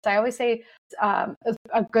I always say a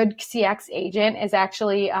good CX agent is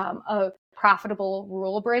actually a profitable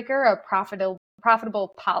rule breaker, a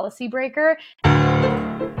profitable policy breaker.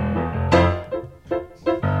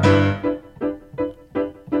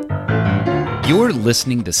 You're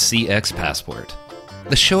listening to CX Passport,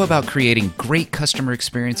 the show about creating great customer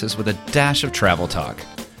experiences with a dash of travel talk.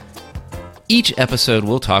 Each episode,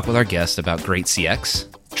 we'll talk with our guests about great CX,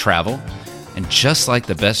 travel, and just like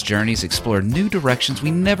the best journeys, explore new directions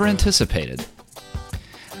we never anticipated.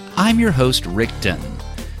 I'm your host, Rick Denton.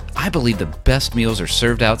 I believe the best meals are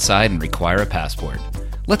served outside and require a passport.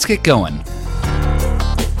 Let's get going.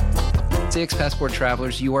 CX Passport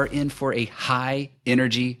travelers, you are in for a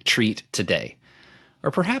high-energy treat today.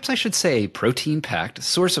 Or perhaps I should say protein-packed,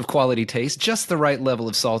 source of quality taste, just the right level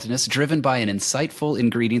of saltiness, driven by an insightful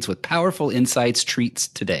ingredients with powerful insights treats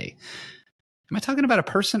today. Am I talking about a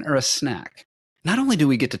person or a snack? Not only do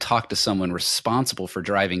we get to talk to someone responsible for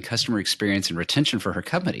driving customer experience and retention for her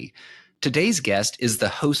company, today's guest is the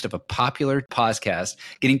host of a popular podcast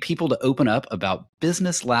getting people to open up about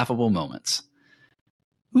business laughable moments.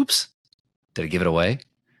 Oops, did I give it away?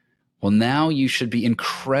 Well, now you should be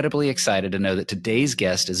incredibly excited to know that today's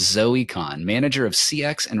guest is Zoe Kahn, manager of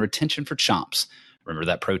CX and retention for Chomps. Remember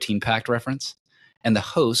that protein-packed reference? And the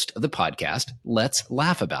host of the podcast, Let's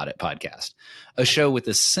Laugh About It podcast, a show with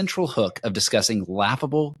the central hook of discussing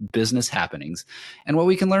laughable business happenings and what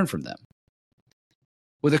we can learn from them.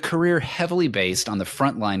 With a career heavily based on the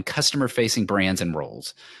frontline customer-facing brands and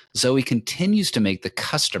roles, Zoe continues to make the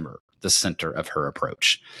customer the center of her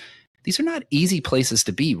approach. These are not easy places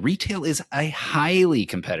to be. Retail is a highly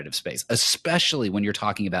competitive space, especially when you're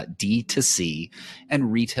talking about D2C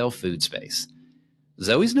and retail food space.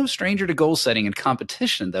 Zoe's no stranger to goal setting and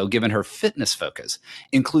competition, though, given her fitness focus,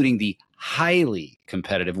 including the highly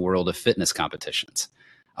competitive world of fitness competitions.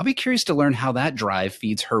 I'll be curious to learn how that drive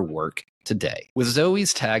feeds her work today. With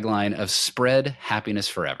Zoe's tagline of spread happiness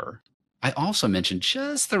forever, I also mentioned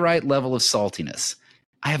just the right level of saltiness.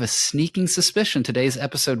 I have a sneaking suspicion today's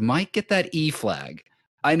episode might get that E flag.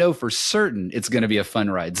 I know for certain it's going to be a fun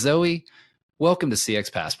ride. Zoe, welcome to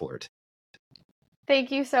CX Passport.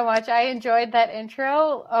 Thank you so much. I enjoyed that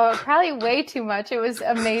intro, probably way too much. It was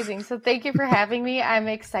amazing. So thank you for having me. I'm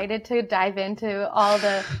excited to dive into all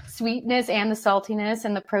the sweetness and the saltiness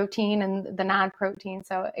and the protein and the non-protein.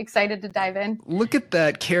 So excited to dive in. Look at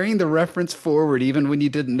that, carrying the reference forward even when you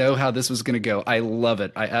didn't know how this was going to go. I love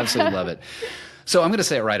it. I absolutely love it. So I'm going to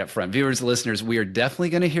say it right up front. Viewers, listeners, we are definitely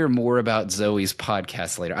going to hear more about Zoe's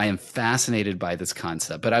podcast later. I am fascinated by this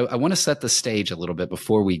concept, but I want to set the stage a little bit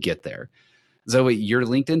before we get there. Zoe, your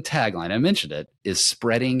LinkedIn tagline, I mentioned it, is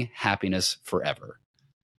spreading happiness forever.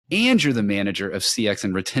 And you're the manager of CX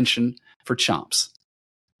and retention for Chomps.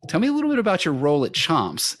 Tell me a little bit about your role at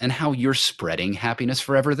Chomps and how you're spreading happiness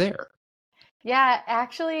forever there. Yeah,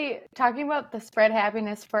 actually, talking about the spread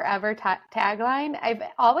happiness forever tagline, I've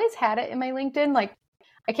always had it in my LinkedIn. Like,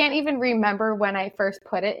 I can't even remember when I first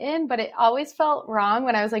put it in, but it always felt wrong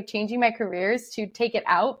when I was like changing my careers to take it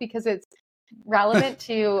out because it's relevant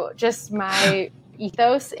to just my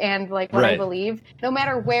ethos and like what I believe, no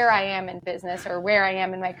matter where I am in business or where I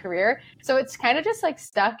am in my career. So it's kind of just like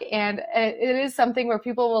stuck. And it is something where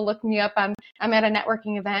people will look me up on, I'm at a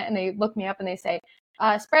networking event and they look me up and they say,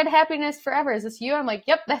 spread happiness forever. Is this you? I'm like,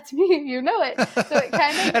 yep, that's me. You know it. So it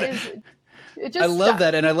kind of is. It just I love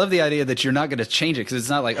that. And I love the idea that you're not going to change it because it's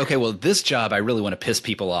not like, okay, well, this job, I really want to piss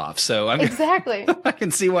people off. So exactly. I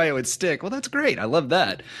can see why it would stick. Well, that's great. I love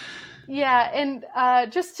that. Yeah.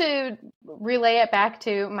 And just to relay it back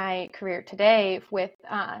to my career today with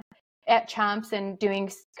at Chomps and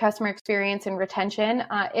doing customer experience and retention,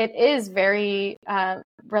 it is very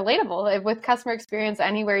relatable. With customer experience,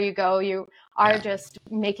 anywhere you go, you are just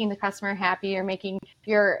making the customer happy. You're making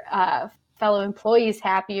your fellow employees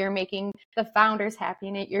happy. You're making the founders happy.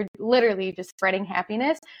 And you're literally just spreading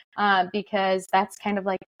happiness because that's kind of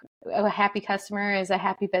like a happy customer is a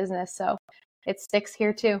happy business. So it sticks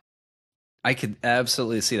here too. I could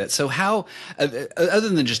absolutely see that. So how, other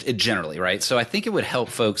than just it generally, right? So I think it would help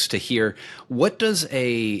folks to hear, what does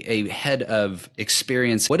a head of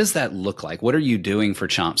experience, what does that look like? What are you doing for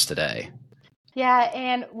Chomps today? Yeah,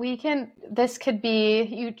 and this could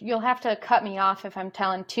be, you'll have to cut me off if I'm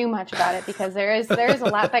telling too much about it because there is a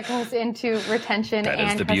lot that goes into retention. That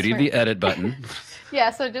is the beauty of the edit button. Yeah,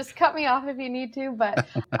 so just cut me off if you need to,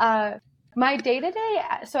 but my day-to-day,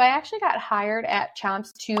 so I actually got hired at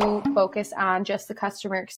Chomps to focus on just the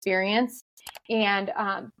customer experience And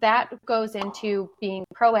that goes into being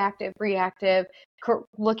proactive, reactive,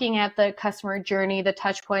 looking at the customer journey, the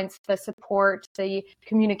touch points, the support, the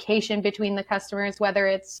communication between the customers, whether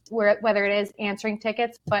it is answering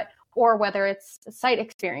tickets, or whether it's site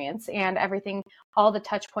experience and everything, all the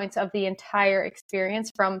touch points of the entire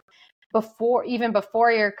experience from even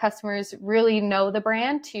before your customers really know the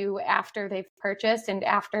brand to after they've purchased and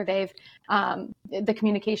after they've the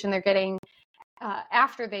communication they're getting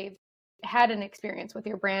after they've had an experience with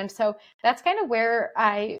your brand. So that's kind of where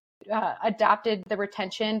I adopted the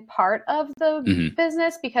retention part of the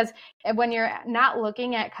business, because when you're not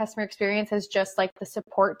looking at customer experience as just like the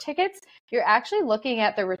support tickets, you're actually looking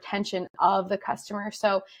at the retention of the customer.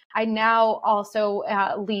 So I now also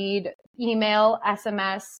lead email,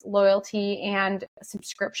 SMS, loyalty, and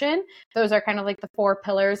subscription. Those are kind of like the 4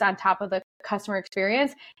 pillars on top of the customer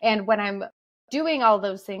experience. And when I'm doing all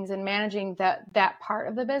those things and managing that part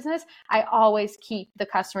of the business, I always keep the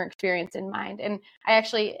customer experience in mind. And I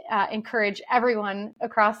actually encourage everyone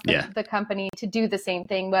across the company to do the same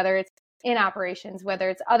thing, whether it's in operations, whether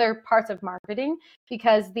it's other parts of marketing,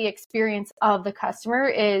 because the experience of the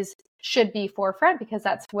customer should be forefront, because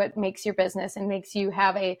that's what makes your business and makes you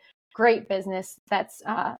have a great business that's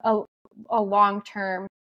a long-term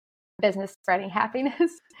business spreading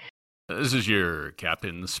happiness. This is your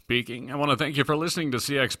captain speaking. I want to thank you for listening to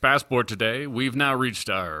CX Passport today. We've now reached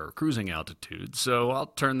our cruising altitude, so I'll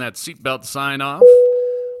turn that seatbelt sign off.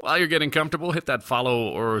 While you're getting comfortable, hit that follow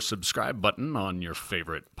or subscribe button on your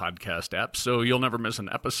favorite podcast app so you'll never miss an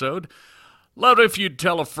episode. Love it if you'd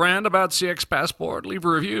tell a friend about CX Passport. Leave a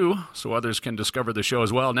review so others can discover the show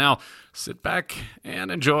as well. Now, sit back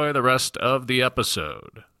and enjoy the rest of the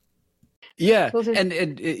episode. Yeah,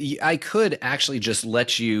 and I could actually just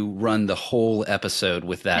let you run the whole episode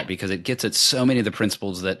with that, because it gets at so many of the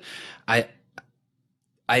principles that I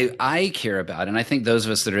care about, and I think those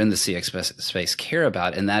of us that are in the CX space care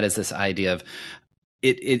about, and that is this idea of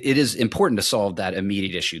it is important to solve that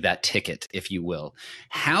immediate issue, that ticket, if you will.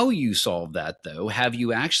 How you solve that, though, have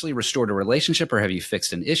you actually restored a relationship or have you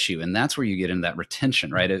fixed an issue? And that's where you get into that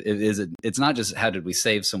retention, right? It's not just how did we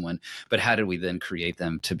save someone, but how did we then create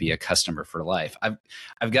them to be a customer for life?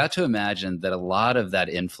 I've got to imagine that a lot of that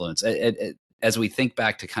influence, as we think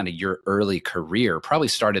back to kind of your early career, probably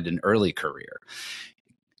started an early career.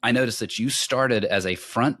 I noticed that you started as a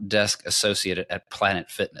front desk associate at Planet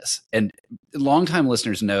Fitness. And longtime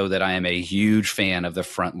listeners know that I am a huge fan of the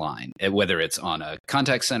front line, whether it's on a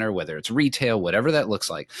contact center, whether it's retail, whatever that looks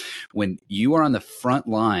like. When you are on the front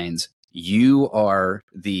lines, you are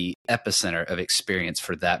the epicenter of experience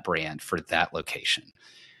for that brand, for that location.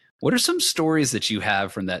 What are some stories that you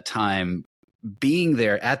have from that time being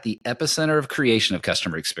there at the epicenter of creation of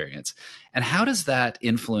customer experience? And how does that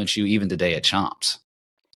influence you even today at Chomps?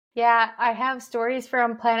 Yeah, I have stories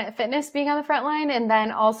from Planet Fitness being on the front line, and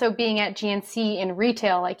then also being at GNC in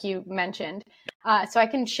retail, like you mentioned. So I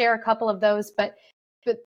can share a couple of those. But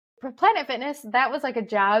for Planet Fitness, that was like a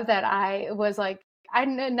job that I was like,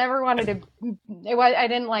 never wanted to. I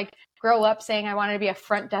didn't like grow up saying I wanted to be a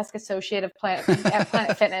front desk associate at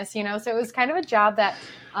Planet Fitness, you know. So it was kind of a job that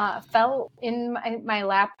fell in my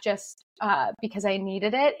lap just because I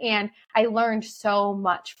needed it, and I learned so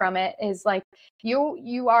much from it. Is like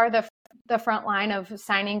you are the front line of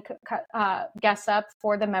signing guests up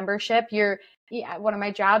for the membership. One of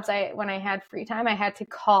my jobs, when I had free time, I had to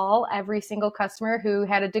call every single customer who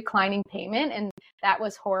had a declining payment, and that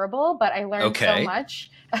was horrible, but I learned so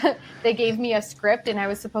much. They gave me a script, and I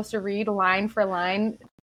was supposed to read line for line.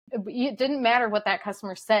 It didn't matter what that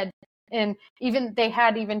customer said. And they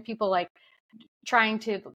had people like trying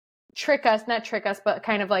to not trick us, but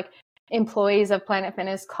kind of like employees of Planet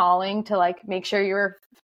Fitness calling to like make sure you were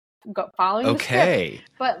following the script.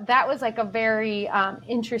 But that was like a very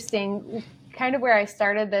interesting kind of where I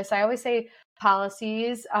started this. I always say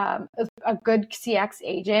policies, a good CX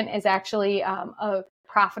agent is actually a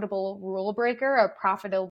profitable rule breaker, a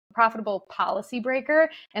profitable policy breaker.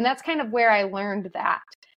 And that's kind of where I learned that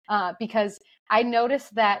because I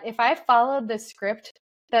noticed that if I followed the script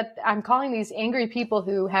that I'm calling these angry people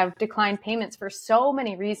who have declined payments for so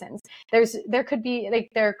many reasons. There could be like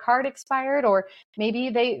their card expired, or maybe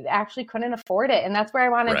they actually couldn't afford it. And that's where I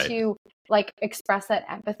wanted to like express that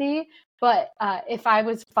empathy. But if I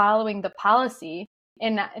was following the policy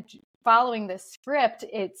and following the script,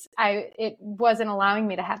 it wasn't allowing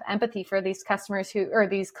me to have empathy for these customers or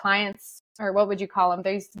these clients, or what would you call them?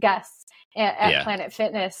 These guests at Planet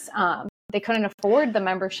Fitness. They couldn't afford the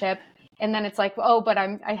membership. And then it's like, oh, but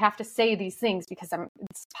I have to say these things because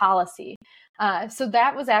it's policy. So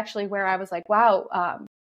that was actually where I was like, wow,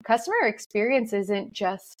 customer experience isn't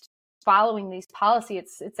just following these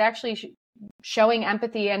policies. It's actually showing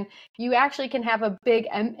empathy, and you actually can have a big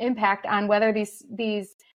impact on whether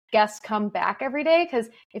these guests come back every day. Because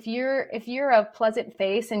if you're a pleasant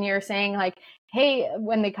face and you're saying like, hey,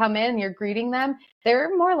 when they come in, you're greeting them,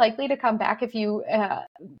 they're more likely to come back if you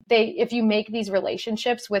make these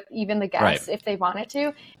relationships with even the guests, Right. if they wanted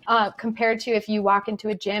to, compared to if you walk into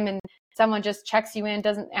a gym and someone just checks you in,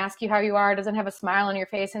 doesn't ask you how you are, doesn't have a smile on your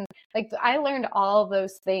face. And like, I learned all of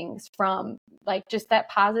those things from like just that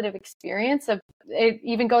positive experience of it.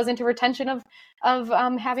 Even goes into retention of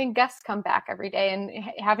having guests come back every day and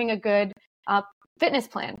having a good fitness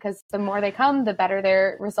plan, because the more they come, the better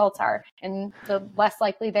their results are and the less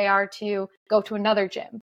likely they are to go to another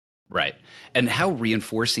gym. Right. And how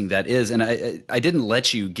reinforcing that is. And I didn't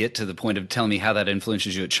let you get to the point of telling me how that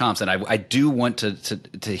influences you at Chomps. And I do want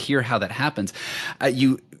to hear how that happens.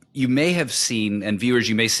 You may have seen, and viewers,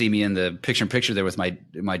 you may see me in the picture there with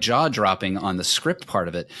my jaw dropping on the script part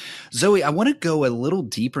of it. Zoe, I want to go a little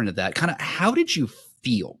deeper into that. Kind of, how did you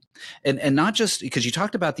feel? And not just because you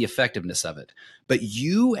talked about the effectiveness of it, but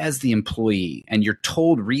you as the employee, and you're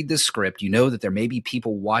told, read this script, you know that there may be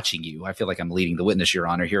people watching you. I feel like I'm leading the witness, Your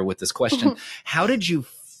Honor, here with this question. How did you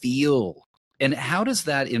feel? And how does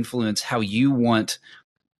that influence how you want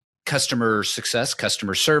customer success,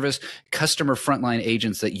 customer service, customer frontline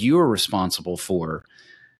agents that you are responsible for?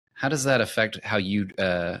 How does that affect how you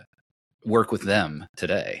work with them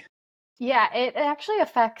today? Yeah, it actually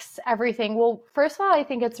affects everything. Well, first of all, I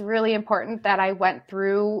think it's really important that I went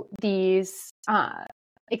through these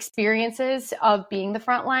experiences of being the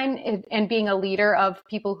front line and being a leader of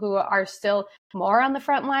people who are still more on the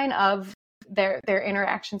front line of their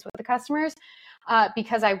interactions with the customers,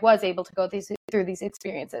 because I was able to go through these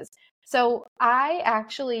experiences. So I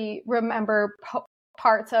actually remember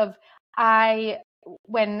parts of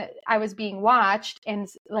when I was being watched, and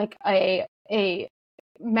like a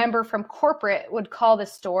member from corporate would call the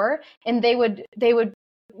store, and they would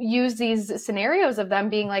use these scenarios of them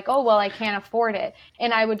being like, oh, well, I can't afford it.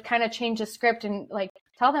 And I would kind of change the script and like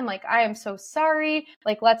tell them like, I am so sorry.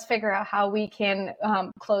 Like, let's figure out how we can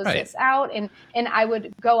close this out. And I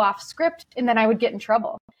would go off script, and then I would get in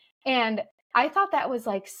trouble. And I thought that was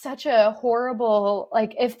like such a horrible,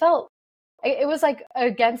 like it was like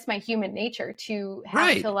against my human nature to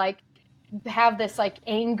have to like have this like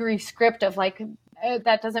angry script of like,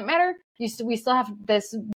 that doesn't matter. We still have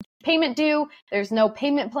this payment due. There's no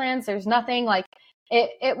payment plans. There's nothing. Like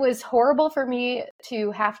it was horrible for me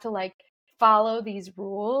to have to like follow these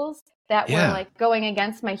rules that were like going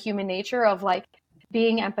against my human nature of like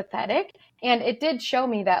being empathetic. And it did show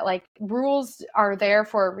me that like rules are there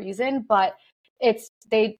for a reason, but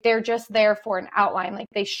they're just there for an outline. Like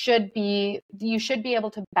you should be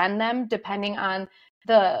able to bend them depending on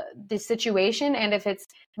the situation, and if it's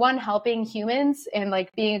one, helping humans and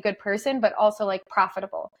like being a good person, but also like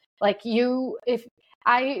profitable. Like if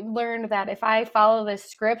I learned that if I follow this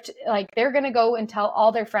script, like they're going to go and tell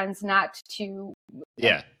all their friends not to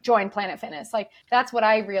join Planet Fitness. Like that's what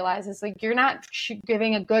I realize is like, you're not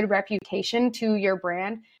giving a good reputation to your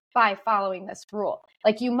brand by following this rule.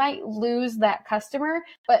 Like you might lose that customer,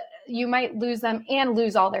 but you might lose them and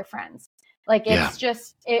lose all their friends. Like it's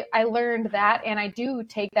just, I learned that, and I do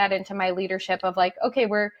take that into my leadership of like, okay,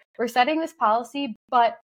 we're setting this policy,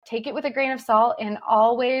 but take it with a grain of salt and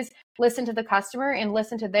always listen to the customer and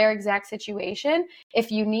listen to their exact situation.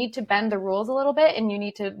 If you need to bend the rules a little bit and you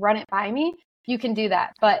need to run it by me, you can do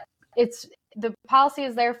that. But the policy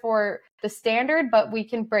is there for the standard, but we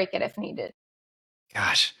can break it if needed.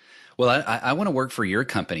 Gosh. Well, I want to work for your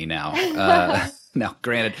company now. Now,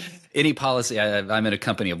 granted, any policy, I'm in a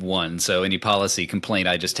company of one, so any policy complaint,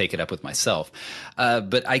 I just take it up with myself.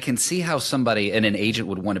 But I can see how somebody and an agent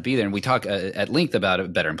would want to be there. And we talk at length about a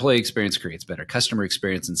better employee experience creates better customer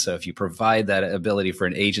experience. And so if you provide that ability for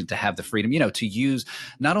an agent to have the freedom, to use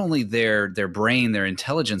not only their brain, their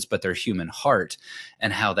intelligence, but their human heart,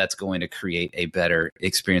 and how that's going to create a better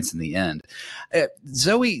experience in the end.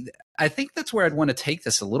 Zoe, I think that's where I'd want to take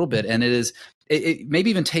this a little bit. And it maybe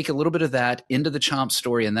even take a little bit of that into the Chomp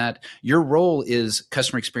story, and that your role is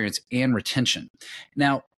customer experience and retention.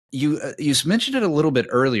 Now, you mentioned it a little bit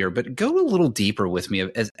earlier, but go a little deeper with me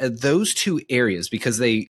as those two areas, because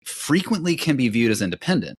they frequently can be viewed as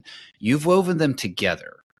independent. You've woven them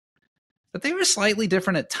together, but they were slightly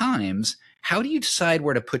different at times. How do you decide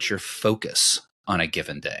where to put your focus on a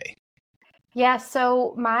given day? Yeah,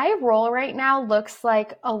 so my role right now looks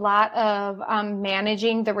like a lot of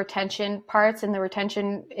managing the retention parts, and the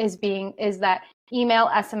retention is that email,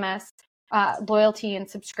 SMS, loyalty, and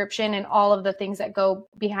subscription, and all of the things that go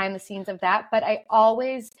behind the scenes of that. But I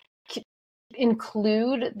always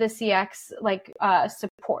include the CX, like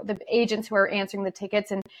support the agents who are answering the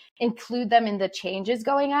tickets and include them in the changes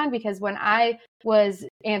going on. Because when I was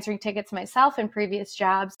answering tickets myself in previous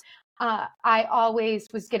jobs, I always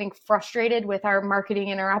was getting frustrated with our marketing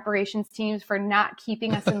and our operations teams for not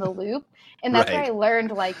keeping us in the loop. And that's where I learned,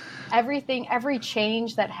 like, every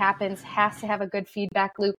change that happens has to have a good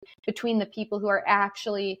feedback loop between the people who are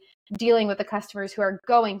actually dealing with the customers who are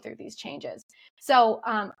going through these changes. So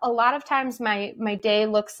a lot of times my day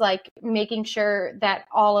looks like making sure that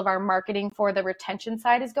all of our marketing for the retention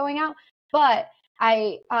side is going out, but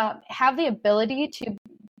I have the ability to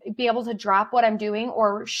be able to drop what I'm doing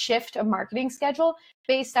or shift a marketing schedule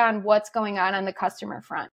based on what's going on the customer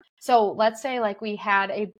front. So let's say like we had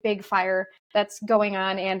a big fire that's going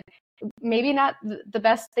on, and maybe not the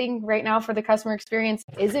best thing right now for the customer experience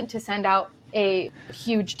isn't to send out a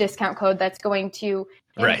huge discount code that's going to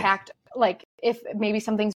impact, like if maybe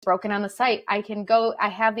something's broken on the site, I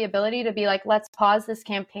have the ability to be like, let's pause this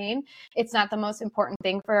campaign. It's not the most important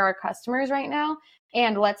thing for our customers right now,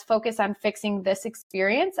 and let's focus on fixing this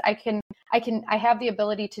experience. I have the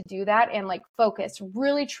ability to do that and like focus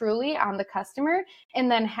really truly on the customer,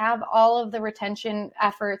 and then have all of the retention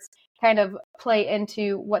efforts kind of play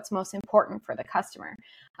into what's most important for the customer.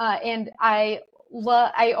 And I've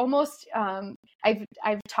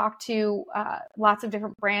talked to lots of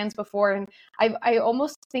different brands before, and I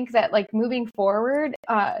almost think that like moving forward,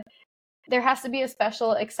 there has to be a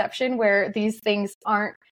special exception where these things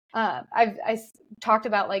aren't. I talked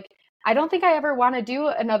about, like, I don't think I ever want to do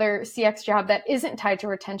another CX job that isn't tied to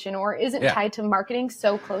retention or isn't tied to marketing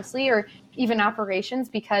so closely, or even operations,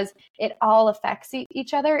 because it all affects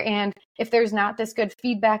each other. And if there's not this good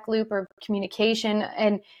feedback loop or communication,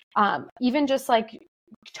 and even just like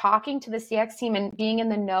talking to the CX team and being in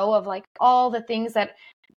the know of like all the things that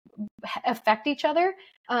affect each other,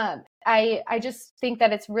 I just think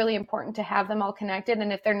that it's really important to have them all connected.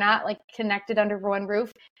 And if they're not like connected under one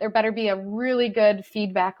roof, there better be a really good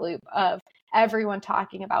feedback loop of everyone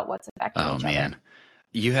talking about what's affecting each other.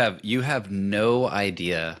 You have no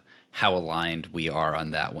idea how aligned we are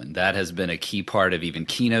on that one. That has been a key part of even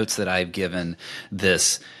keynotes that I've given.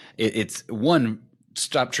 It's one,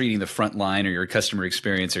 stop treating the front line or your customer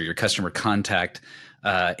experience or your customer contact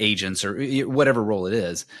agents or whatever role it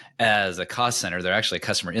is as a cost center. They're actually a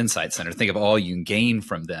customer insight center. Think of all you can gain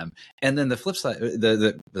from them. And then the flip side,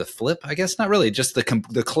 the flip, I guess, not really, just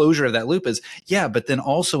the closure of that loop is, but then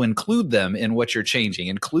also include them in what you're changing,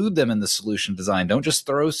 include them in the solution design. Don't just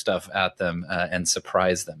throw stuff at them and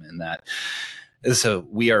surprise them in that. So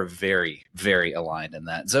we are very, very aligned in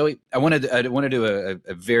that. Zoe, I want to do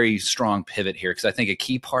a very strong pivot here, because I think a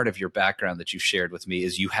key part of your background that you've shared with me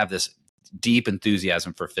is you have this deep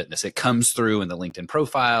enthusiasm for fitness. It comes through in the LinkedIn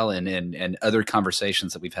profile and other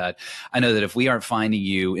conversations that we've had. I know that if we aren't finding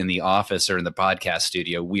you in the office or in the podcast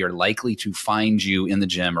studio, we are likely to find you in the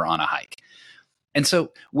gym or on a hike. And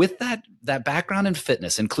so with that background in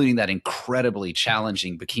fitness, including that incredibly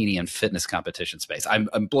challenging bikini and fitness competition space,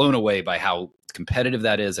 I'm blown away by how competitive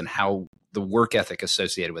that is and how the work ethic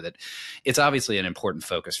associated with it. It's obviously an important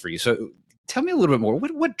focus for you. So tell me a little bit more.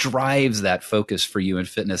 What drives that focus for you in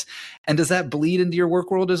fitness? And does that bleed into your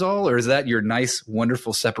work world as all? Or is that your nice,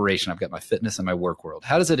 wonderful separation? I've got my fitness and my work world.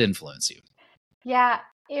 How does it influence you? Yeah,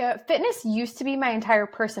 fitness used to be my entire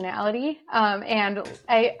personality. And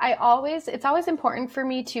it's always important for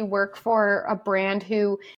me to work for a brand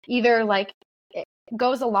who either like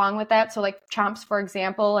goes along with that. So like Chomps, for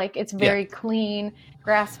example, like it's very clean,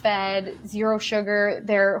 grass-fed, zero sugar.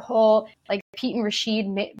 Their whole, like, Pete and Rashid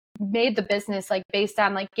made the business like based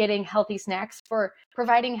on like getting healthy snacks, for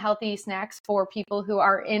providing healthy snacks for people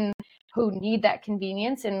who need that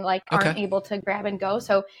convenience and like aren't able to grab and go.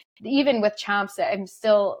 So even with Chomps, I'm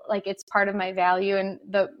still like, it's part of my value and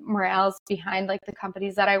the morales behind like the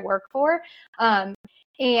companies that I work for. And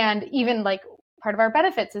even like part of our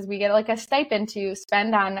benefits is we get like a stipend to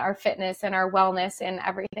spend on our fitness and our wellness and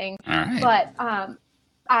everything. All right. But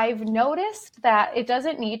I've noticed that it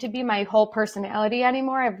doesn't need to be my whole personality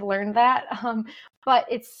anymore. I've learned that. But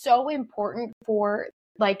it's so important for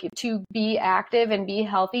like to be active and be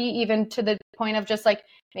healthy, even to the point of just like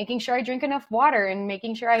making sure I drink enough water and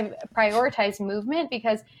making sure I prioritize movement.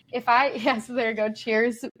 Because yes, there you go.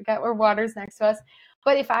 Cheers. We got our waters next to us.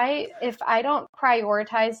 But if I don't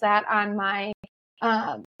prioritize that on my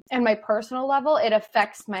and my personal level, it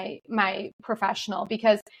affects my professional,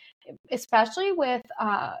 because especially with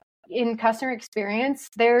in customer experience,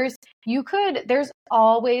 there's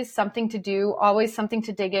always something to do, always something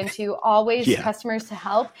to dig into, always customers to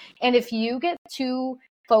help. And if you get too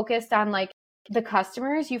focused on like the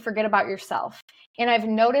customers, you forget about yourself. And I've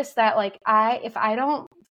noticed that like if I don't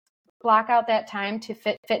block out that time to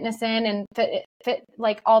fit fitness in and fit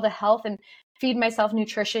like all the health and feed myself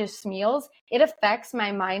nutritious meals, it affects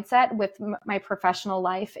my mindset with my professional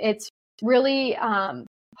life. It's really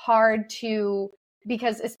hard to,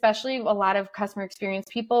 because especially a lot of customer experience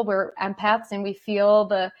people, we're empaths and we feel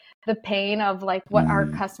the pain of like what our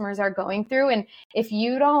customers are going through. And if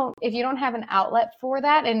you don't have an outlet for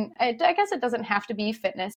that, and I guess it doesn't have to be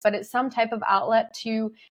fitness, but it's some type of outlet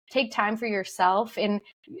to take time for yourself and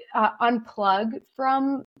unplug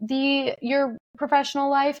from your professional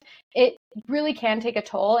life, it really can take a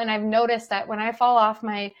toll. And I've noticed that when I fall off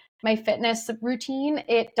my fitness routine,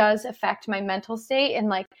 it does affect my mental state and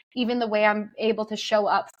like even the way I'm able to show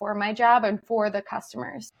up for my job and for the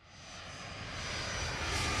customers.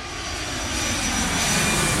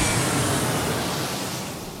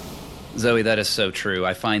 Zoe, that is so true.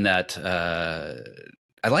 I find that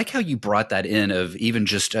I like how you brought that in of even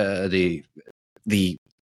just the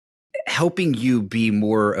helping you be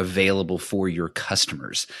more available for your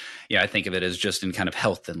customers. Yeah, I think of it as just in kind of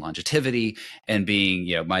health and longevity and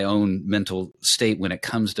being, my own mental state when it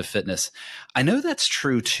comes to fitness. I know that's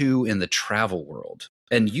true too in the travel world.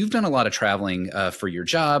 And you've done a lot of traveling for your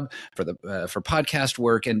job, for podcast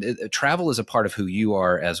work, and travel is a part of who you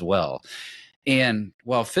are as well. And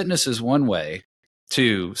while fitness is one way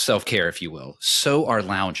to self-care, if you will, so are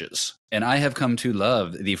lounges. And I have come to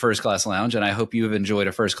love the First Class Lounge, and I hope you have enjoyed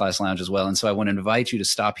a First Class Lounge as well. And so I want to invite you to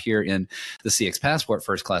stop here in the CX Passport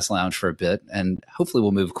First Class Lounge for a bit, and hopefully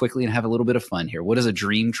we'll move quickly and have a little bit of fun here. What is a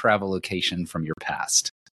dream travel location from your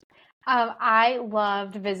past? I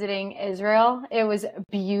loved visiting Israel. It was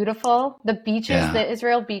beautiful. The beaches, the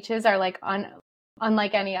Israel beaches are like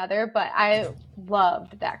unlike any other, but I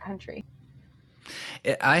loved that country.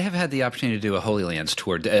 I have had the opportunity to do a Holy Lands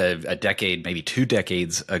tour a decade, maybe 2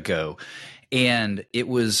 decades ago. And it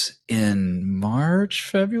was in March,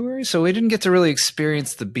 February. So we didn't get to really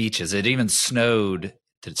experience the beaches. It even snowed.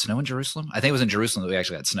 Did it snow in Jerusalem? I think it was in Jerusalem that we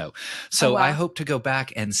actually had snow. So I hope to go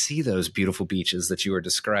back and see those beautiful beaches that you were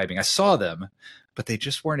describing. I saw them, but they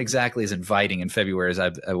just weren't exactly as inviting in February as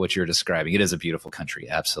what you're describing. It is a beautiful country.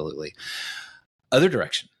 Absolutely. Other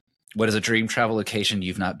direction. What is a dream travel location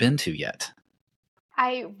you've not been to yet?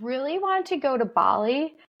 I really want to go to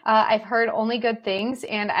Bali. I've heard only good things,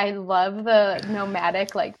 and I love the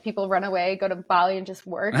nomadic, like people run away, go to Bali and just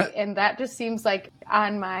work. And that just seems like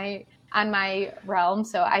on my realm.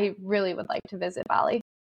 So I really would like to visit Bali.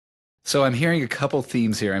 So I'm hearing a couple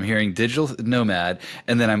themes here. I'm hearing digital nomad,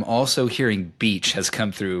 and then I'm also hearing beach has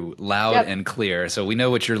come through loud and clear. So we know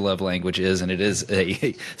what your love language is, and it is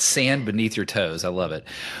a sand beneath your toes. I love it.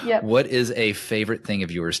 Yep. What is a favorite thing of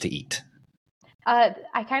yours to eat?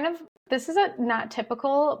 This is not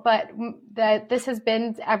typical, but this has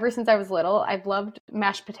been ever since I was little. I've loved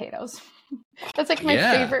mashed potatoes. That's like my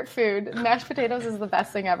favorite food. Mashed potatoes is the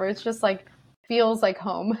best thing ever. It's just like feels like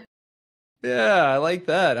home. Yeah, I like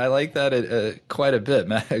that. I like that quite a bit.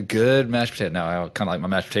 A good mashed potato. Now, I kind of like my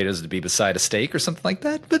mashed potatoes to be beside a steak or something like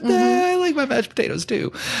that, but I like my mashed potatoes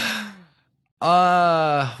too.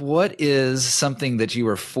 What is something that you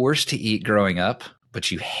were forced to eat growing up,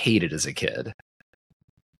 but you hated as a kid?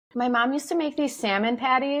 My mom used to make these salmon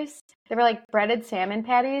patties. They were like breaded salmon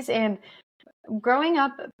patties. And growing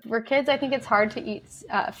up, for kids, I think it's hard to eat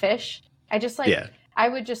fish. I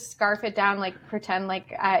would just scarf it down, like pretend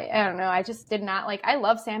like I don't know. I just did not like. I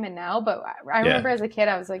love salmon now, but I remember as a kid,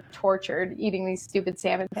 I was like tortured eating these stupid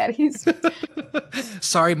salmon patties.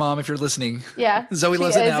 Sorry, Mom, if you're listening. Yeah, Zoe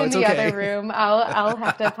loves it now. It's okay. In the other room. I'll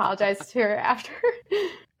have to apologize to her after.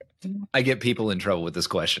 I get people in trouble with this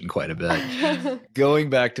question quite a bit.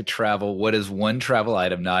 Going back to travel, what is one travel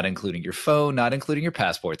item, not including your phone, not including your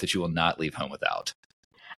passport, that you will not leave home without?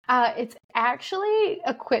 It's actually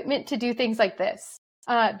equipment to do things like this.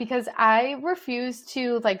 Because I refuse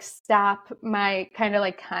to like stop my kind of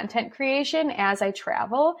like content creation as I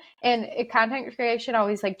travel, and content creation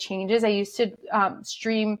always like changes. I used to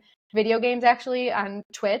stream video games actually on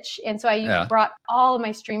Twitch. And so I brought all of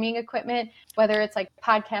my streaming equipment, whether it's like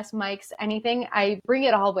podcast mics, anything, I bring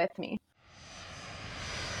it all with me.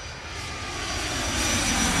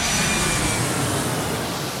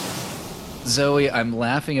 Zoe, I'm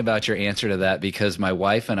laughing about your answer to that because my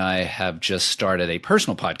wife and I have just started a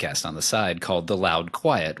personal podcast on the side called The Loud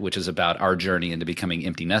Quiet, which is about our journey into becoming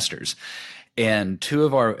empty nesters. And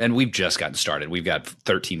we've just gotten started. We've got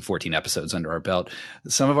 13, 14 episodes under our belt.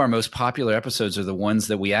 Some of our most popular episodes are the ones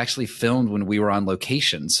that we actually filmed when we were on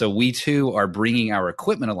location. So we too are bringing our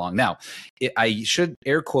equipment along. Now, I should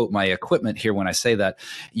air quote my equipment here when I say that.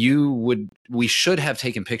 We should have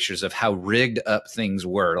taken pictures of how rigged up things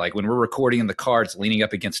were. Like when we're recording in the car, it's leaning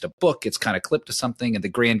up against a book. It's kind of clipped to something. In the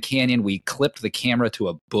Grand Canyon, we clipped the camera to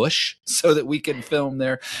a bush so that we could film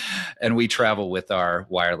there. And we travel with our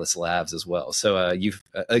wireless labs as well. So you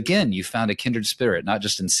found a kindred spirit, not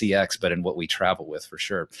just in CX, but in what we travel with for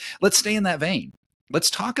sure. Let's stay in that vein. Let's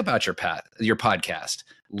talk about your podcast.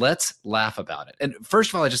 Let's laugh about it. And first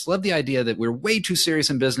of all, I just love the idea that we're way too serious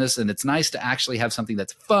in business, and it's nice to actually have something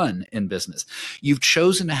that's fun in business. You've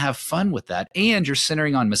chosen to have fun with that, and you're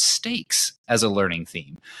centering on mistakes as a learning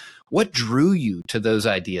theme. What drew you to those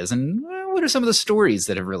ideas, and what are some of the stories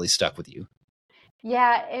that have really stuck with you?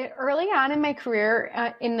 Yeah, early on in my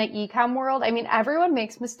career in the e-com world, I mean, everyone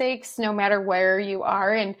makes mistakes no matter where you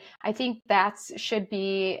are. And I think that should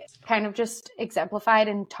be kind of just exemplified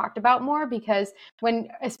and talked about more, because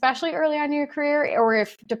especially early on in your career, or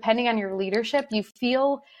if depending on your leadership, you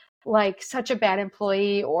feel like such a bad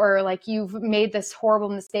employee, or like you've made this horrible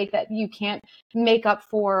mistake that you can't make up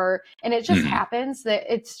for. And it just happens, that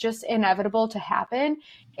it's just inevitable to happen.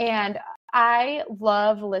 And I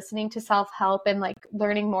love listening to self-help and like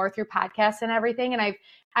learning more through podcasts and everything. And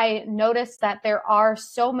I noticed that there are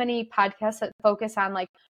so many podcasts that focus on like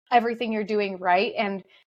everything you're doing right. And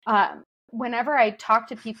whenever I talk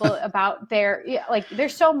to people about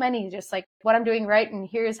there's so many just like what I'm doing right and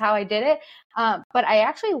here's how I did it. But I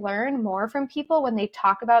actually learn more from people when they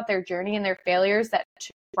talk about their journey and their failures that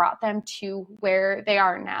brought them to where they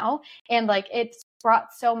are now. And like it's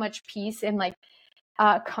brought so much peace and like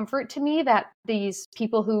comfort to me that these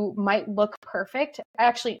people who might look perfect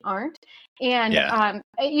actually aren't. And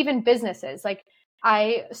even businesses, like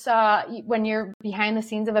I saw when you're behind the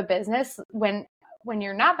scenes of a business, when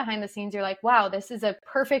you're not behind the scenes, you're like, wow, this is a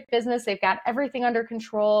perfect business. They've got everything under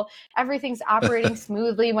control. Everything's operating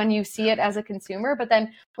smoothly when you see it as a consumer. But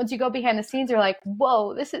then once you go behind the scenes, you're like,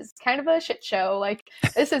 whoa, this is kind of a shit show. Like,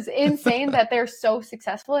 this is insane that they're so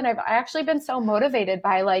successful. And I've actually been so motivated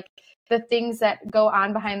by like the things that go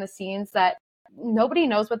on behind the scenes that nobody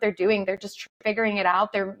knows what they're doing. They're just figuring it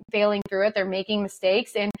out. They're failing through it. They're making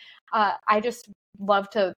mistakes. And I just love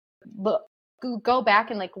to go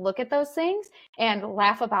back and like look at those things and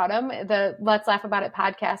laugh about them. The Let's Laugh About It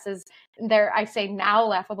podcast is there. I say now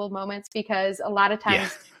laughable moments, because a lot of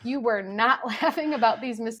times you were not laughing about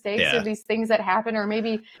these mistakes or these things that happen, or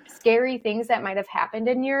maybe scary things that might have happened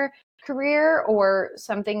in your career or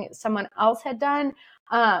something someone else had done.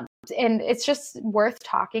 And it's just worth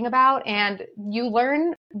talking about. And you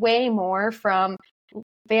learn way more from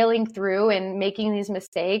failing through and making these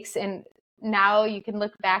mistakes. And now you can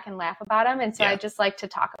look back and laugh about them. And so I just like to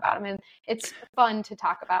talk about them, and it's fun to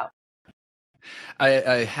talk about.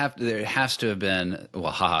 There has to have been,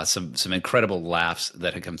 some incredible laughs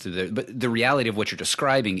that had come through there. But the reality of what you're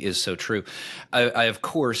describing is so true. I, of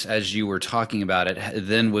course, as you were talking about it,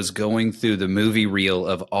 then was going through the movie reel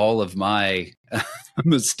of all of my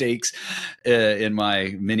mistakes in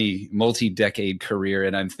my multi-decade career,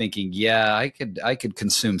 and I'm thinking, I could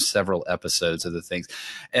consume several episodes of the things,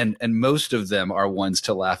 and most of them are ones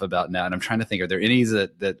to laugh about now. And I'm trying to think, are there any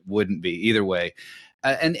that wouldn't be? Either way.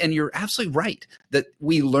 And you're absolutely right that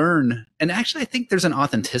we learn. And actually, I think there's an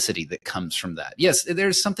authenticity that comes from that. Yes,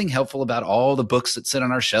 there's something helpful about all the books that sit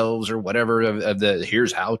on our shelves or whatever of the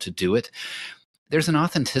here's how to do it. There's an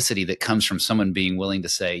authenticity that comes from someone being willing to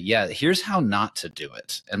say, here's how not to do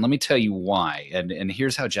it. And let me tell you why. And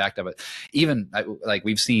here's how jacked up it. Even like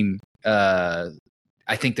we've seen,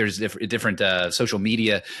 I think there's different social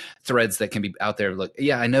media threads that can be out there. Look,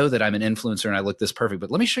 I know that I'm an influencer and I look this perfect,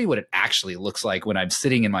 but let me show you what it actually looks like when I'm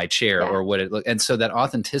sitting in my chair or what it looks. And so that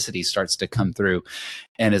authenticity starts to come through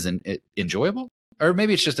and is enjoyable, or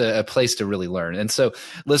maybe it's just a place to really learn. And so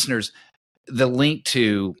listeners, the link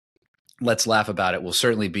to Let's Laugh About It will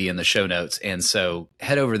certainly be in the show notes. And so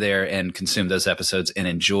head over there and consume those episodes and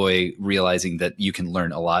enjoy realizing that you can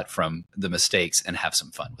learn a lot from the mistakes and have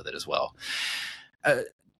some fun with it as well.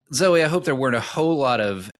 Zoe, I hope there weren't a whole lot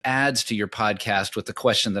of ads to your podcast with the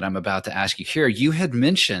question that I'm about to ask you here. You had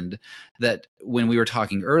mentioned that when we were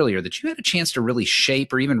talking earlier that you had a chance to really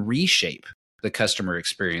shape or even reshape the customer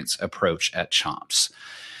experience approach at Chomps.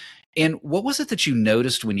 And what was it that you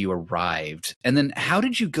noticed when you arrived? And then how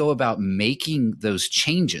did you go about making those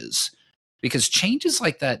changes? Because changes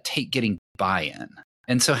like that take getting buy-in.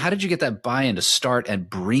 And so how did you get that buy-in to start and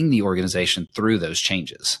bring the organization through those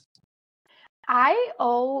changes?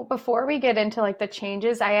 Before we get into like the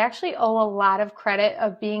changes, I actually owe a lot of credit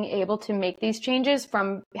of being able to make these changes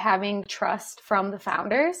from having trust from the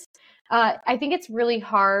founders. I think it's really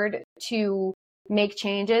hard to make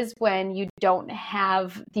changes when you don't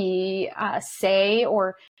have the say,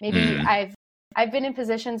 or maybe I've been in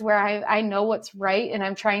positions where I know what's right and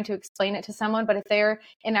I'm trying to explain it to someone, but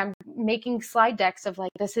and I'm making slide decks of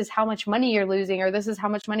like, this is how much money you're losing, or this is how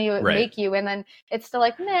much money it would make you. And then it's still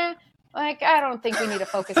like, nah, like, I don't think we need to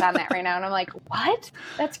focus on that right now. And I'm like, what?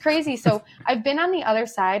 That's crazy. So I've been on the other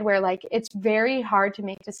side where like, it's very hard to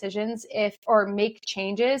make decisions or make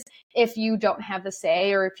changes if you don't have the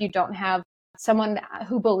say, or if you don't have someone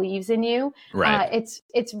who believes in you. Right.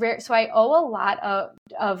 It's rare. So I owe a lot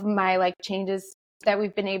of my like changes that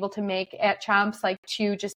we've been able to make at Chomps, like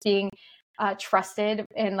to just being trusted.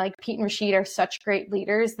 And like Pete and Rashid are such great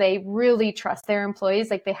leaders. They really trust their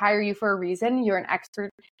employees. Like they hire you for a reason. You're an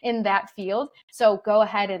expert in that field. So go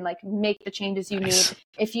ahead and like make the changes you need.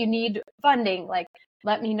 If you need funding, like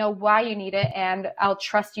let me know why you need it, and I'll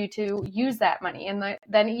trust you to use that money. And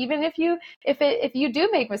then even if you do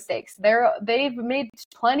make mistakes, they've made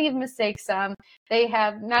plenty of mistakes. They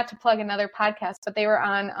have, not to plug another podcast, but they were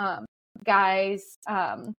on Guy's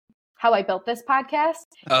How I Built This podcast.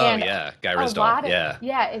 Oh, and yeah, Guy Risdall.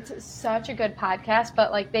 Yeah, it's such a good podcast.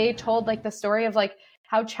 But like they told like the story of like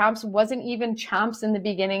how Chomps wasn't even Chomps in the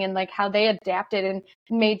beginning, and like how they adapted and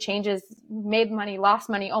made changes, made money, lost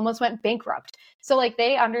money, almost went bankrupt. So like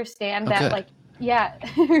they understand that like, yeah,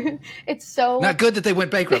 it's so not good that they went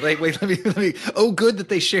bankrupt. Wait, let me. Oh, good that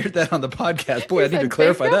they shared that on the podcast. Boy, I need to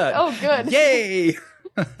clarify that. Oh, good. Yay.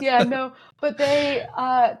 Yeah, no, but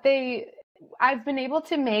I've been able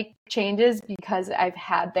to make changes because I've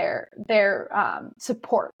had their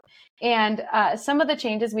support. And some of the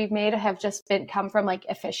changes we've made have just come from like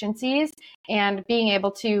efficiencies and being able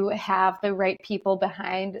to have the right people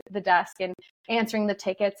behind the desk and answering the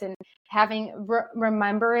tickets, and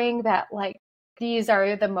remembering that like these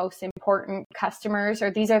are the most important customers, or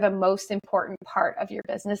these are the most important part of your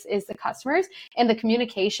business is the customers and the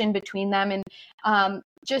communication between them. And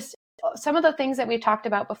just some of the things that we've talked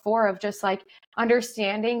about before of just like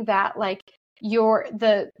understanding that like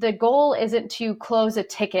the goal isn't to close a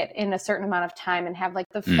ticket in a certain amount of time and have like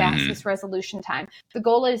the fastest resolution time. The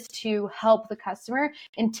goal is to help the customer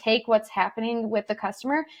and take what's happening with the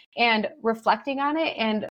customer and reflecting on it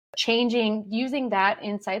and changing, using that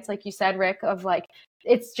insights, like you said, Rick, of like,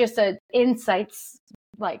 it's just a insights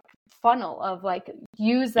like funnel of like,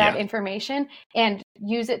 use that information and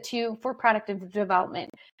use it for product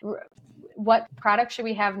development. What product should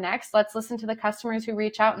we have next? Let's listen to the customers who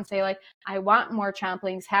reach out and say like, I want more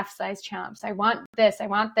chomplings, half size chomps. I want this.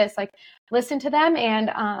 Like listen to them.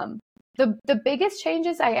 And the biggest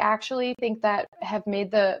changes I actually think that have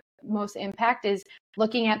made the most impact is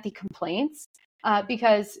looking at the complaints.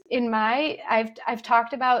 Because I've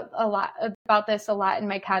talked about this a lot in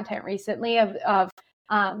my content recently of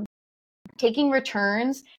taking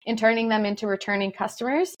returns and turning them into returning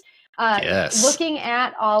customers. Looking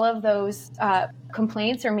at all of those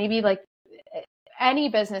complaints, or maybe like any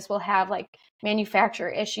business will have like manufacturer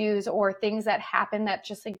issues or things that happen that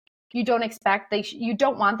just like you don't expect. You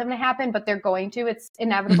don't want them to happen, but they're going to. It's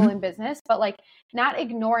inevitable in business. But like not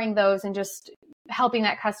ignoring those and just helping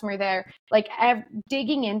that customer there, like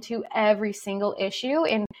digging into every single issue.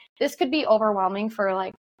 And this could be overwhelming for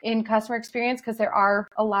like in customer experience because there are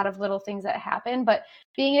a lot of little things that happen, but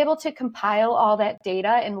being able to compile all that data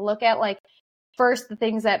and look at like first the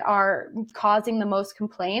things that are causing the most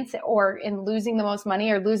complaints or in losing the most money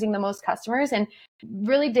or losing the most customers, and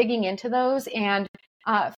really digging into those and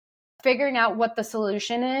figuring out what the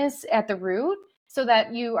solution is at the root so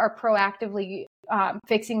that you are proactively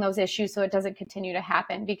fixing those issues so it doesn't continue to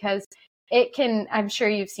happen. Because it can, I'm sure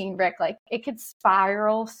you've seen, Rick, like it could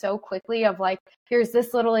spiral so quickly of like, here's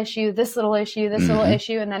this little issue, this little issue, this little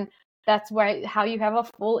issue. And then that's how you have a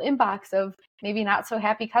full inbox of maybe not so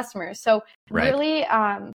happy customers. So really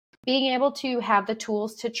being able to have the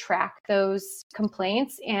tools to track those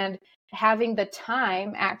complaints and having the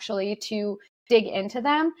time actually to dig into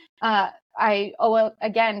them. I owe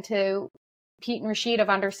again to Pete and Rashid of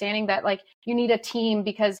understanding that like you need a team,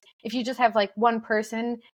 because if you just have like one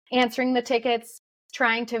person answering the tickets,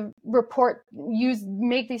 trying to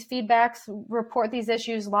make these feedbacks, report these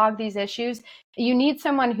issues, log these issues, you need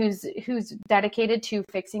someone who's dedicated to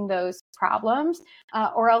fixing those problems,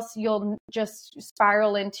 or else you'll just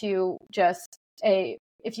spiral into just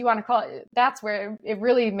if you want to call it, that's where it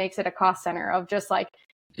really makes it a cost center of just like,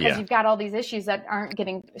 because you've got all these issues that aren't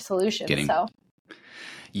getting solutions. So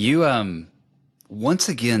you, once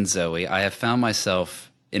again, Zoe, I have found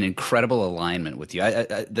myself in incredible alignment with you.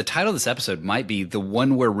 The title of this episode might be "The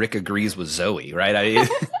One Where Rick Agrees with Zoe," right?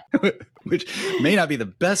 Which may not be the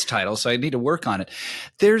best title, so I need to work on it.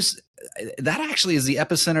 There's that actually is the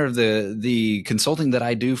epicenter of the consulting that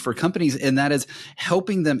I do for companies, and that is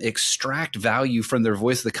helping them extract value from their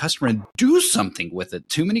voice of the customer and do something with it.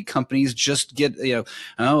 Too many companies just get,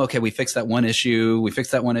 oh, okay, we fixed that one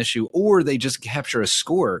issue, or they just capture a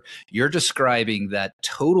score. You're describing that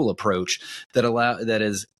total approach that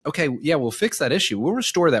is, okay, yeah, we'll fix that issue, we'll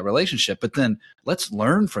restore that relationship, but then let's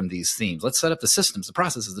learn from these themes. Let's set up the systems, the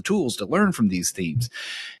processes, the tools to learn from these themes.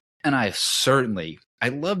 And I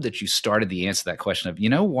love that you started the answer to that question of,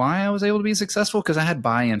 why I was able to be successful? Because I had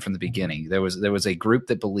buy-in from the beginning. There was a group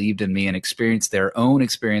that believed in me and experienced their own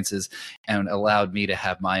experiences and allowed me to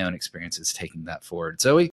have my own experiences taking that forward.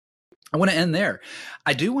 Zoe, I want to end there.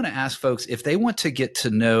 I do want to ask folks if they want to get to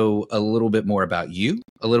know a little bit more about you,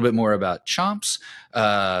 a little bit more about Chomps,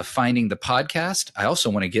 finding the podcast. I also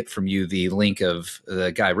want to get from you the link of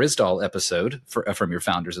the Guy Risdahl episode from your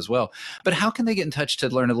founders as well. But how can they get in touch to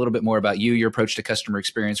learn a little bit more about you, your approach to customer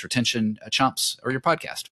experience, retention, Chomps, or your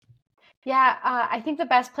podcast? Yeah, I think the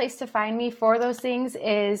best place to find me for those things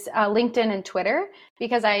is LinkedIn and Twitter,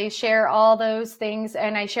 because I share all those things,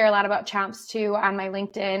 and I share a lot about Chomps too on my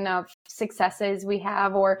LinkedIn of successes we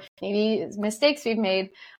have or maybe mistakes we've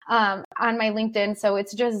made on my LinkedIn. So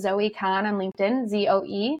it's just Zoe Kahn on LinkedIn,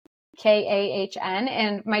 ZoeKahn,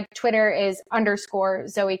 and my Twitter is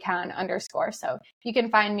 _Zoe Kahn_. So you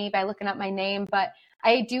can find me by looking up my name, but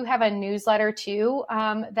I do have a newsletter too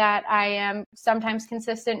that I am sometimes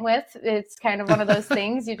consistent with. It's kind of one of those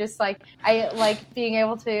things. I like being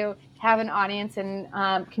able to have an audience and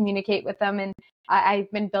communicate with them. And I've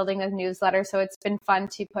been building a newsletter, so it's been fun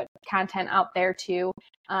to put content out there too.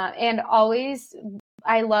 And always,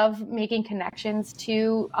 I love making connections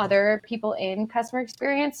to other people in customer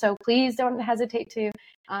experience. So please don't hesitate to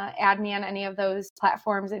add me on any of those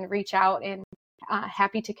platforms and reach out, and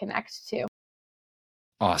happy to connect too.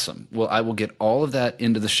 Awesome. Well, I will get all of that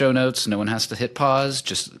into the show notes. No one has to hit pause.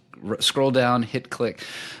 Just scroll down, hit click.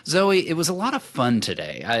 Zoe, it was a lot of fun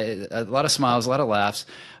today. A lot of smiles, a lot of laughs.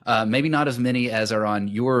 Maybe not as many as are on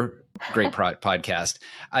your great podcast.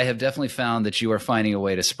 I have definitely found that you are finding a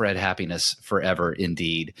way to spread happiness forever,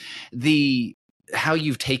 indeed. How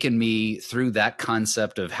you've taken me through that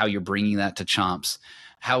concept of how you're bringing that to Chomps,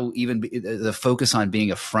 how even the focus on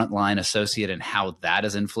being a frontline associate and how that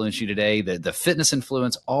has influenced you today, the fitness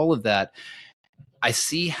influence, all of that. I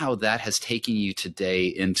see how that has taken you today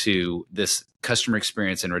into this customer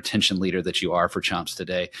experience and retention leader that you are for Chomps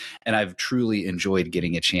today. And I've truly enjoyed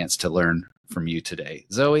getting a chance to learn from you today.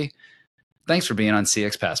 Zoe, thanks for being on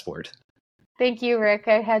CX Passport. Thank you, Rick.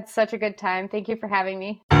 I had such a good time. Thank you for having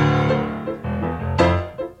me.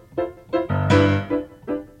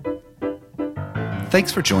 Thanks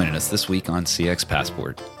for joining us this week on CX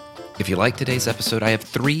Passport. If you like today's episode, I have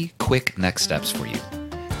 3 quick next steps for you.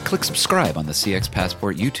 Click subscribe on the CX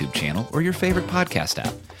Passport YouTube channel or your favorite podcast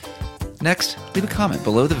app. Next, leave a comment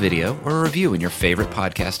below the video or a review in your favorite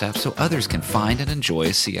podcast app so others can find and enjoy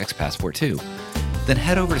CX Passport too. Then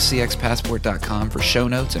head over to cxpassport.com for show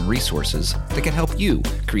notes and resources that can help you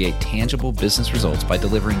create tangible business results by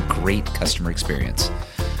delivering great customer experience.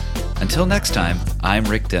 Until next time, I'm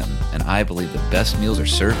Rick Denton, and I believe the best meals are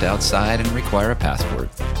served outside and require a passport.